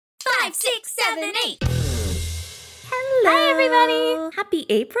5, 6, 7, 8. Hello. Hi, everybody. Happy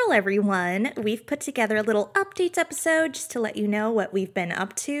April, everyone. We've put together a little updates episode just to let you know what we've been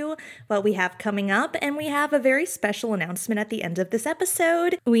up to, what we have coming up, and we have a very special announcement at the end of this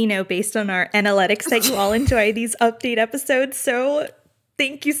episode. We know based on our analytics that you all enjoy these update episodes, so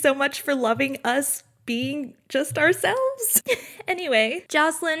thank you so much for loving us being just ourselves. Anyway,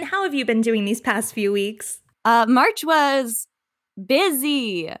 Jocelyn, how have you been doing these past few weeks? March was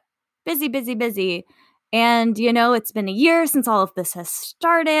busy. And, it's been a year since all of this has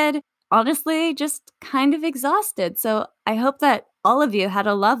started. Honestly, just kind of exhausted. So I hope that all of you had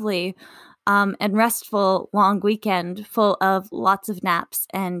a lovely and restful long weekend full of lots of naps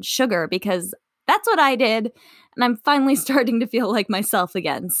and sugar, because that's what I did. And I'm finally starting to feel like myself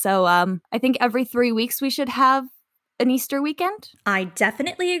again. So I think every 3 weeks we should have an Easter weekend. I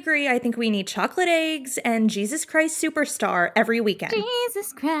definitely agree. I think we need chocolate eggs and Jesus Christ Superstar every weekend.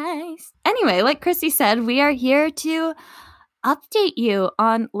 Jesus Christ. Anyway, like Chrissy said, we are here to update you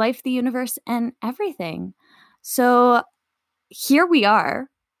on life, the universe, and everything. So here we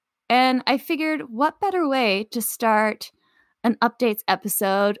are. And I figured what better way to start an updates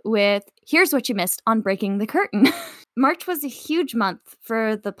episode with here's what you missed on Breaking the Curtain. March was a huge month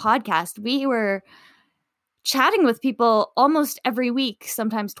for the podcast. We were chatting with people almost every week,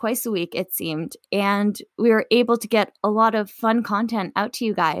 sometimes twice a week, it seemed. And we were able to get a lot of fun content out to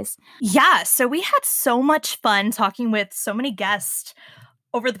you guys. Yeah, so we had so much fun talking with so many guests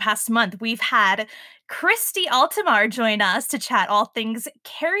over the past month. We've had Christy Altamar join us to chat all things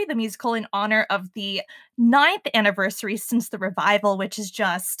Carrie the Musical in honor of the 9th anniversary since the revival, which is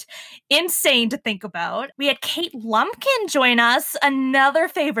just insane to think about. We had Kate Lumpkin join us, another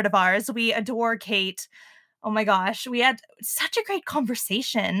favorite of ours. We adore Kate. Oh my gosh, we had such a great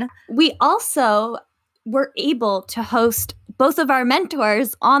conversation. We also were able to host both of our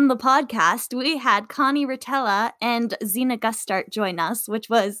mentors on the podcast. We had Connie Rotella and Zena Gustart join us, which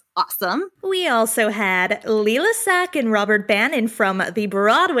was awesome. We also had Leela Sack and Robert Bannon from the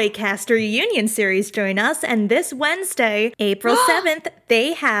Broadway Cast Reunion series join us, and this Wednesday, April 7th,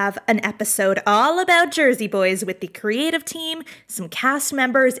 they have an episode all about Jersey Boys with the creative team, some cast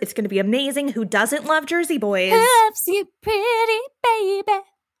members. It's going to be amazing. Who doesn't love Jersey Boys? Loves you, pretty baby.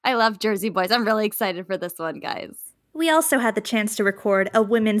 I love Jersey Boys. I'm really excited for this one, guys. We also had the chance to record a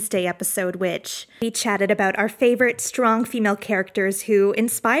Women's Day episode, which we chatted about our favorite strong female characters who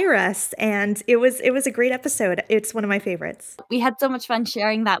inspire us, and it was a great episode. It's one of my favorites. We had so much fun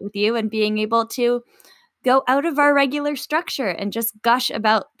sharing that with you and being able to go out of our regular structure and just gush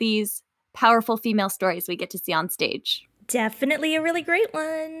about these powerful female stories we get to see on stage. Definitely a really great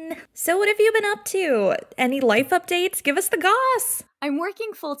one. So what have you been up to? Any life updates? Give us the goss. I'm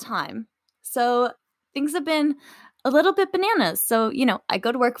working full time, so things have been a little bit bananas. So, I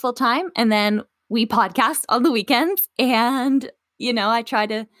go to work full time and then we podcast on the weekends and, I try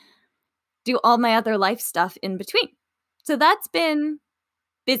to do all my other life stuff in between. So that's been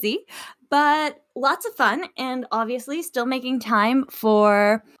busy, but lots of fun, and obviously still making time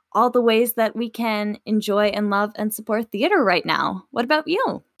for all the ways that we can enjoy and love and support theater right now. What about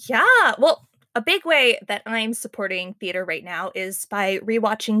you? Yeah, well, a big way that I'm supporting theater right now is by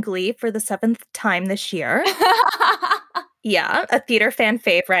rewatching Glee for the 7th time this year. Yeah, a theater fan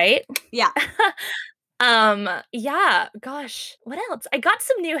fave, right? Yeah. Yeah, gosh, what else? I got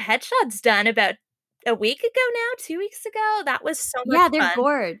some new headshots done about a week ago now, 2 weeks ago. That was so much fun. Yeah, they're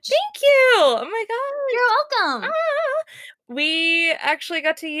gorge. Thank you. Oh my gosh. You're welcome. We actually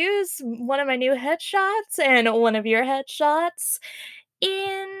got to use one of my new headshots and one of your headshots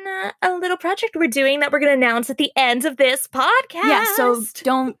in a little project we're doing that we're going to announce at the end of this podcast. Yeah, so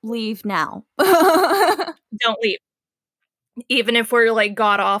don't leave now. Don't leave. Even if we're like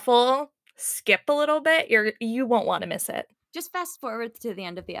god-awful, skip a little bit. You won't want to miss it. Just fast forward to the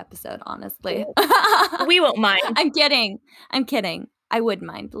end of the episode, honestly. We won't mind. I'm kidding. I would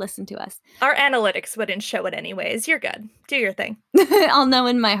mind. Listen to us. Our analytics wouldn't show it anyways. You're good. Do your thing. I'll know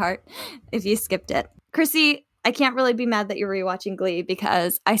in my heart if you skipped it. Chrissy, I can't really be mad that you're rewatching Glee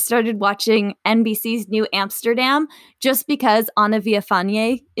because I started watching NBC's New Amsterdam just because Anna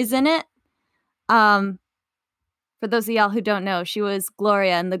Villafañe is in it. For those of y'all who don't know, she was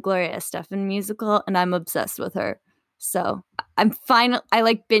Gloria in the Gloria Estefan musical, and I'm obsessed with her. So I'm fine. I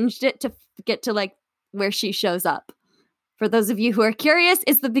binged it to get to where she shows up. For those of you who are curious,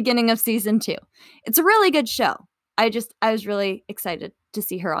 it's the beginning of season 2. It's a really good show. I was really excited to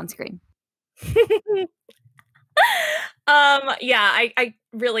see her on screen. Yeah, I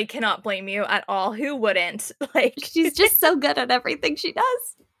really cannot blame you at all. Who wouldn't? She's just so good at everything she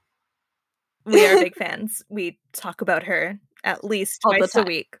does. We are big fans. We talk about her at least All the twice a time.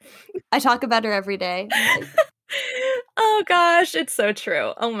 week. I talk about her every day. Like, Oh gosh, it's so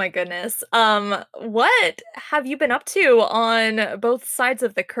true. Oh my goodness. What have you been up to on both sides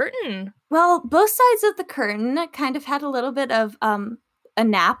of the curtain? well, both sides of the curtain kind of had a little bit of a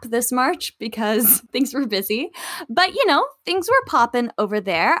nap this March because things were busy. But, things were popping over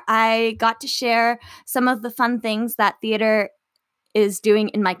there. I got to share some of the fun things that theater is doing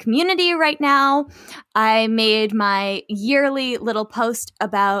in my community right now. I made my yearly little post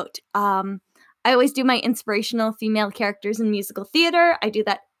about, I always do my inspirational female characters in musical theater. I do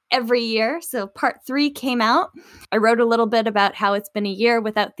that every year. So part 3 came out. I wrote a little bit about how it's been a year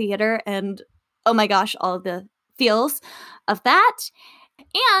without theater and oh my gosh, all of the feels of that.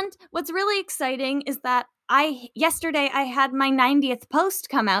 And what's really exciting is that yesterday I had my 90th post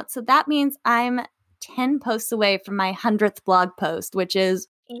come out. So that means I'm 10 posts away from my 100th blog post, which is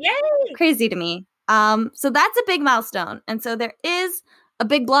Yay! crazy to me. So that's a big milestone. And so there is a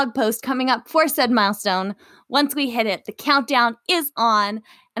big blog post coming up for said milestone. Once we hit it, the countdown is on,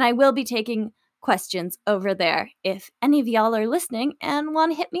 and I will be taking questions over there if any of y'all are listening and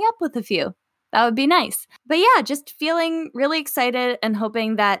want to hit me up with a few. That would be nice. But yeah, just feeling really excited and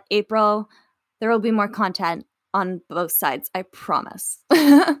hoping that April there will be more content on both sides. I promise.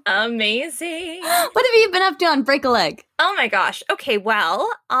 Amazing. What have you been up to on Break a Leg? Oh my gosh. Okay,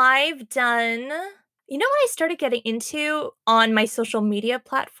 well, I've done, what I started getting into on my social media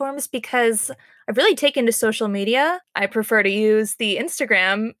platforms because I've really taken to social media. I prefer to use the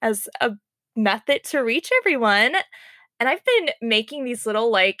Instagram as a method to reach everyone. And I've been making these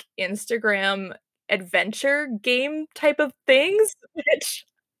little like Instagram adventure game type of things, which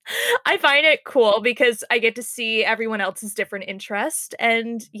I find it cool because I get to see everyone else's different interest.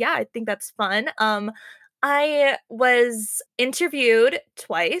 And yeah, I think that's fun. I was interviewed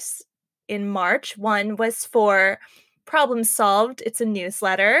twice in March. One was for Problem Solved. It's a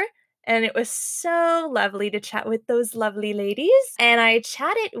newsletter. And it was so lovely to chat with those lovely ladies. And I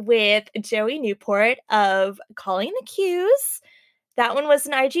chatted with Joey Newport of Calling the Cues. That one was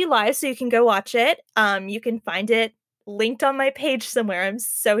an IG Live, so you can go watch it. You can find it linked on my page somewhere. I'm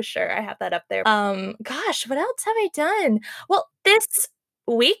so sure I have that up there. Gosh, what else have I done? Well, this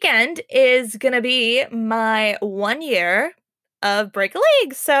weekend is gonna be my 1 year of Break a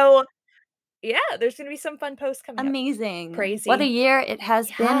Leg. So yeah, there's gonna be some fun posts coming up. Amazing. Crazy. What a year it has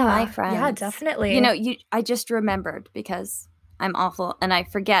been, my friends. Yeah, definitely. I just remembered because I'm awful and I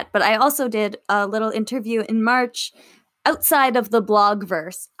forget, but I also did a little interview in March outside of the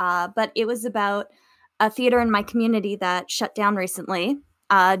blogverse, but it was about a theater in my community that shut down recently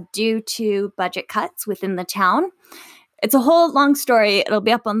due to budget cuts within the town. It's a whole long story. It'll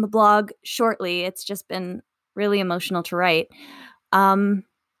be up on the blog shortly. It's just been really emotional to write.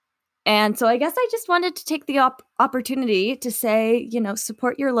 And so I guess I just wanted to take the opportunity to say,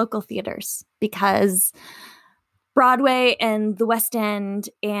 support your local theaters because Broadway and the West End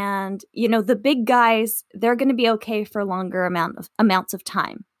and, the big guys, they're going to be okay for longer amounts of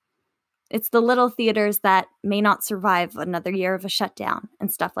time. It's the little theaters that may not survive another year of a shutdown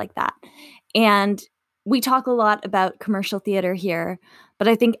and stuff like that. And we talk a lot about commercial theater here, but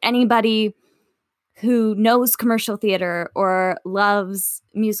I think anybody who knows commercial theater or loves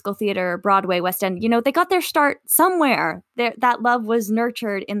musical theater, Broadway, West End, they got their start somewhere. That love was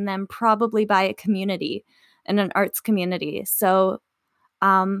nurtured in them probably by a community and an arts community. So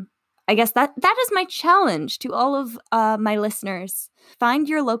I guess that is my challenge to all of my listeners. Find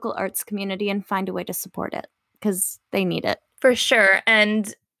your local arts community and find a way to support it because they need it. For sure.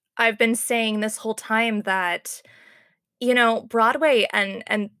 And I've been saying this whole time that, Broadway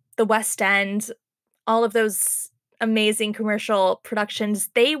and the West End, all of those amazing commercial productions,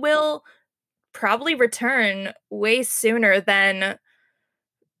 they will probably return way sooner than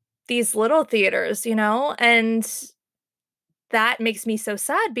these little theaters, and that makes me so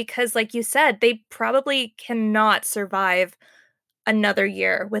sad because like you said, they probably cannot survive another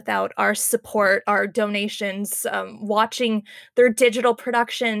year without our support, our donations, watching their digital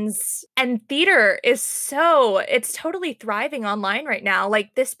productions. And theater is it's totally thriving online right now.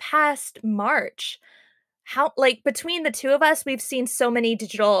 Like this past March, between the two of us, we've seen so many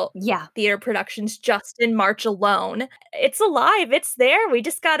digital theater productions just in March alone. It's alive. It's there. We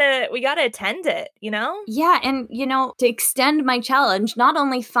gotta attend it, Yeah. And, to extend my challenge, not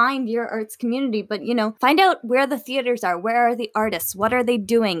only find your arts community, but, find out where the theaters are. Where are the artists? What are they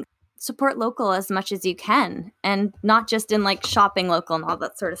doing? Support local as much as you can and not just in like shopping local and all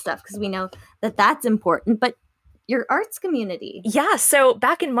that sort of stuff. Because we know that that's important, but your arts community. Yeah. So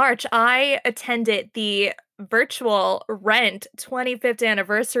back in March, I attended the virtual Rent 25th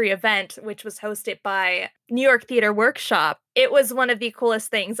anniversary event, which was hosted by New York Theater Workshop. It was one of the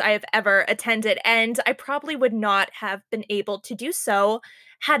coolest things I have ever attended, and I probably would not have been able to do so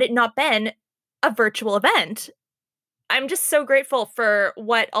had it not been a virtual event. I'm just so grateful for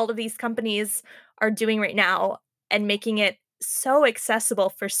what all of these companies are doing right now and making it so accessible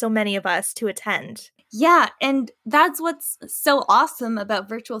for so many of us to attend. Yeah, and that's what's so awesome about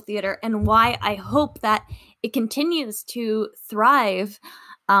virtual theater and why I hope that it continues to thrive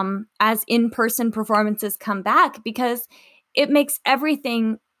as in-person performances come back, because it makes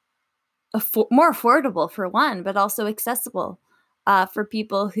everything more affordable, for one, but also accessible for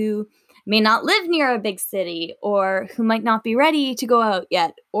people who may not live near a big city or who might not be ready to go out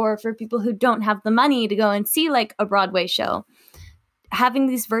yet, or for people who don't have the money to go and see like a Broadway show. Having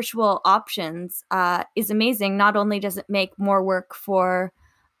these virtual options is amazing. Not only does it make more work for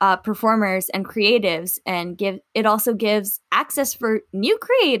performers and creatives, and it also gives access for new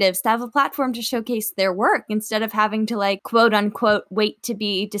creatives to have a platform to showcase their work instead of having to like quote unquote wait to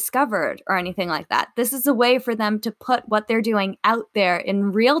be discovered or anything like that. This is a way for them to put what they're doing out there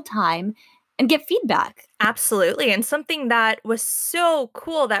in real time and get feedback. Absolutely. And something that was so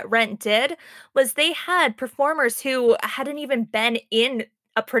cool that Rent did was they had performers who hadn't even been in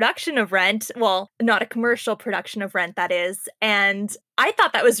a production of Rent. Well, not a commercial production of Rent, that is. And I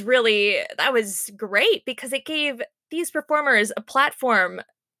thought that was great because it gave these performers a platform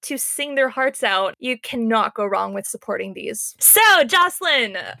to sing their hearts out. You cannot go wrong with supporting these. So,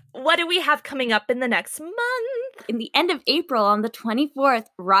 Jocelyn, what do we have coming up in the next month? In the end of April, on the 24th,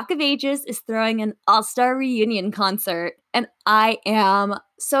 Rock of Ages is throwing an all-star reunion concert, and I am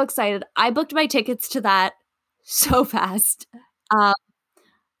so excited. I booked my tickets to that so fast.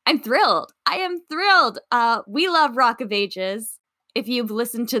 I'm thrilled. I am thrilled. We love Rock of Ages. If you've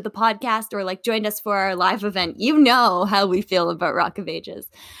listened to the podcast or like joined us for our live event, you know how we feel about Rock of Ages.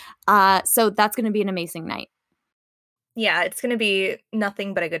 So that's going to be an amazing night. Yeah, it's going to be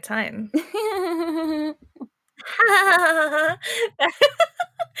nothing but a good time.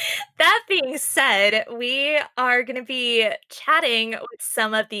 That being said, we are going to be chatting with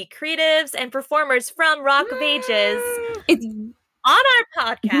some of the creatives and performers from Rock of Ages on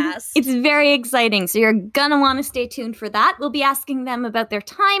our podcast. It's very exciting, so you're gonna want to stay tuned for that. We'll be asking them about their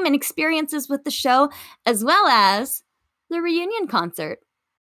time and experiences with the show, as well as the reunion concert.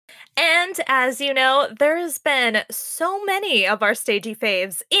 And as you know, there's been so many of our stagey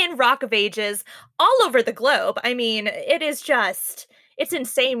faves in Rock of Ages all over the globe. I mean, it's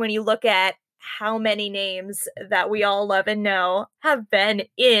insane when you look at how many names that we all love and know have been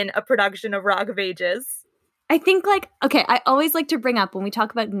in a production of Rock of Ages. I think I always like to bring up when we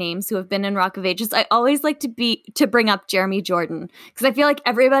talk about names who have been in Rock of Ages, I always like to bring up Jeremy Jordan, because I feel like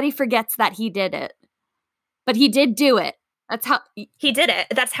everybody forgets that he did it. But he did do it. That's how he did it.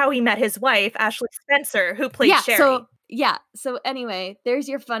 That's how he met his wife, Ashley Spencer, who played Sherry. So anyway, there's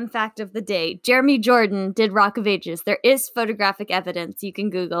your fun fact of the day. Jeremy Jordan did Rock of Ages. There is photographic evidence. You can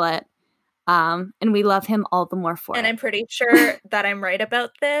Google it. And we love him all the more for it. And I'm pretty sure that I'm right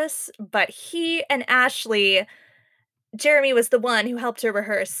about this, but he and Ashley, Jeremy was the one who helped her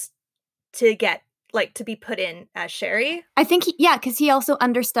rehearse to get, to be put in as Sherry. I think, because he also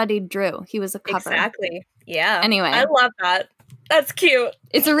understudied Drew. He was a cover. Exactly. Yeah. Anyway. I love that. That's cute.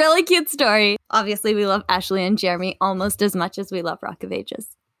 It's a really cute story. Obviously, we love Ashley and Jeremy almost as much as we love Rock of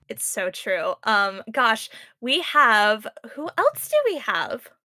Ages. It's so true. Gosh, who else do we have?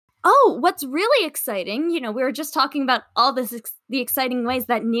 Oh, what's really exciting, we were just talking about all the exciting ways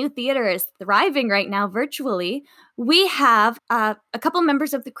that new theater is thriving right now virtually. We have a couple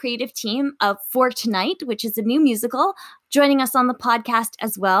members of the creative team of For Tonight, which is a new musical, joining us on the podcast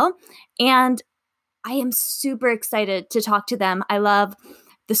as well. And I am super excited to talk to them. I love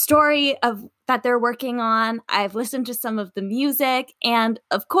the story that they're working on. I've listened to some of the music. And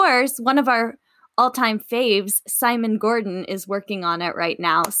of course, one of our all-time faves, Simon Gordon, is working on it right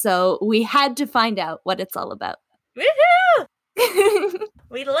now. So we had to find out what it's all about. Woohoo!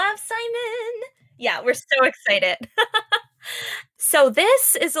 We love Simon. Yeah, we're so excited. So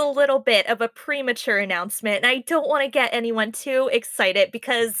this is a little bit of a premature announcement, and I don't want to get anyone too excited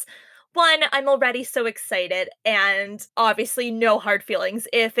because, one, I'm already so excited, and obviously no hard feelings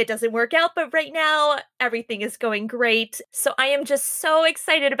if it doesn't work out, but right now, everything is going great. So I am just so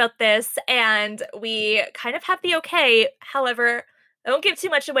excited about this, and we kind of have the okay. However, I won't give too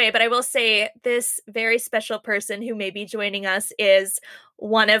much away, but I will say this very special person who may be joining us is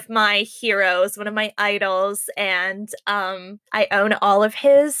one of my heroes, one of my idols, and I own all of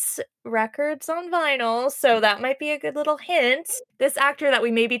his records on vinyl, so that might be a good little hint. This actor that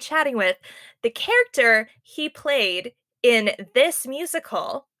we may be chatting with, the character he played in this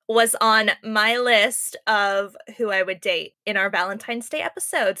musical was on my list of who I would date in our Valentine's Day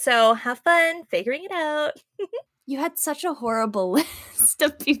episode. So have fun figuring it out. You had such a horrible list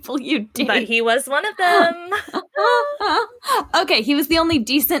of people you date. But he was one of them. Okay, he was the only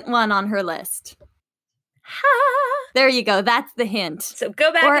decent one on her list. There you go. That's the hint. So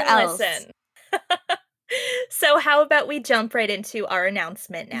go back Or and else. listen. So how about we jump right into our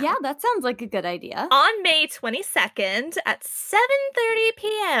announcement now? Yeah, that sounds like a good idea. On May 22nd at 7:30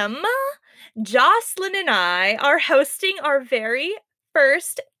 p.m., Jocelyn and I are hosting our very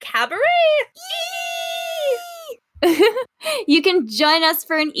first cabaret. You can join us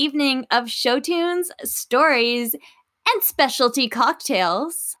for an evening of show tunes, stories, and specialty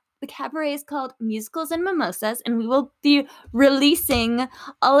cocktails. The cabaret is called Musicals and Mimosas, and we will be releasing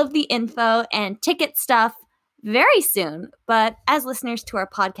all of the info and ticket stuff very soon. But as listeners to our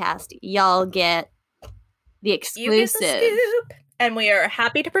podcast, y'all get the exclusive. You get the scoop, and we are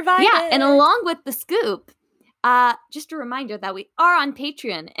happy to provide it. And along with the scoop, just a reminder that we are on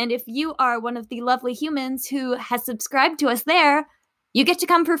Patreon, and if you are one of the lovely humans who has subscribed to us there, you get to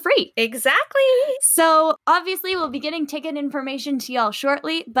come for free. Exactly. So obviously we'll be getting ticket information to y'all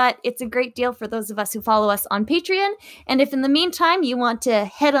shortly, but it's a great deal for those of us who follow us on Patreon. And if in the meantime you want to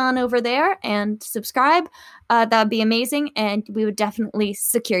head on over there and subscribe, that would be amazing, and we would definitely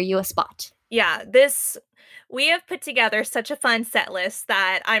secure you a spot. Yeah, we have put together such a fun set list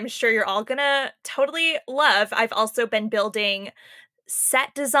that I'm sure you're all gonna totally love. I've also been building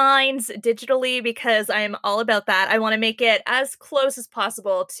set designs digitally because I'm all about that. I want to make it as close as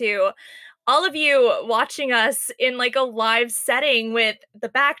possible to all of you watching us in like a live setting with the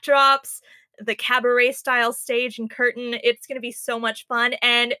backdrops, the cabaret style stage and curtain. It's going to be so much fun,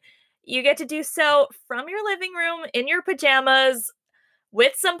 and you get to do so from your living room in your pajamas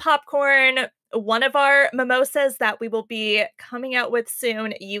with some popcorn. One of our mimosas that we will be coming out with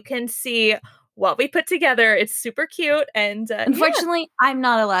soon, you can see what we put together. It's super cute. And unfortunately, I'm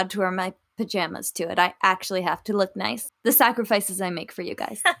not allowed to wear my pajamas to it. I actually have to look nice. The sacrifices I make for you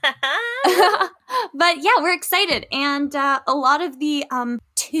guys. But yeah, we're excited. And a lot of the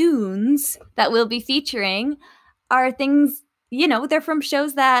tunes that we'll be featuring are things, you know, they're from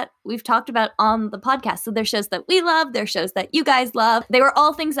shows that we've talked about on the podcast. So they're shows that we love. They're shows that you guys love. They were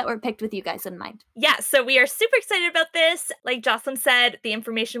all things that were picked with you guys in mind. Yeah, so we are super excited about this. Like Jocelyn said, the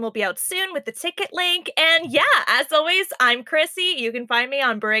information will be out soon with the ticket link. And yeah, as always, I'm Chrissy. You can find me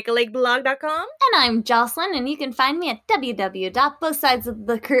on breakalegblog.com. And I'm Jocelyn, and you can find me at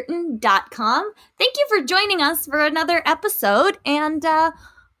www.bothsidesofthecurtain.com. Thank you for joining us for another episode. And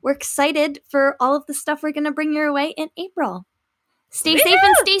we're excited for all of the stuff we're going to bring your way in April. Stay safe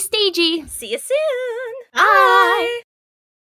and stay stagey. See you soon. Bye.